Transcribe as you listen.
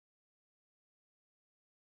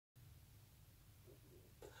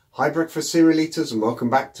Hi breakfast cereal eaters, and welcome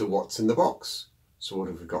back to What's in the Box. So what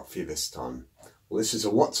have we got for you this time? Well, this is a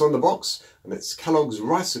What's on the Box, and it's Kelloggs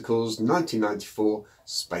Ricicles 1994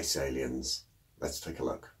 Space Aliens. Let's take a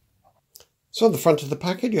look. So on the front of the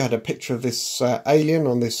packet you had a picture of this alien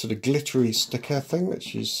on this sort of glittery sticker thing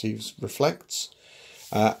that you see reflects.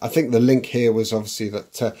 I think the link here was obviously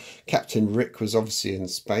that Captain Rick was obviously in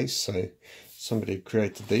space, so somebody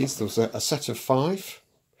created these. There was a set of 5.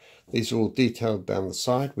 These are all detailed down the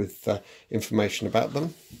side with information about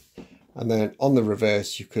them. And then on the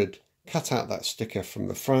reverse you could cut out that sticker from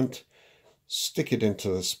the front, stick it into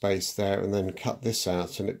the space there, and then cut this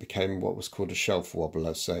out, and it became what was called a shelf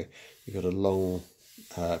wobbler. So you got a long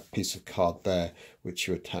piece of card there which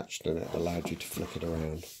you attached, and it allowed you to flick it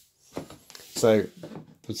around. So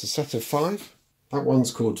there's a set of 5. That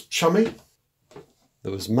one's called Chummy.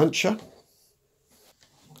 There was Muncher,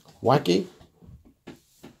 Waggy,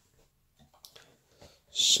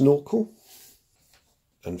 Snorkel,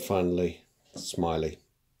 and finally Smiley.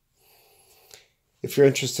 If you're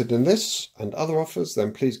interested in this and other offers,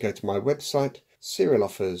 then please go to my website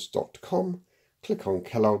cerealoffers.com, click on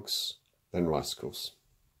Kellogg's, then Ricicles.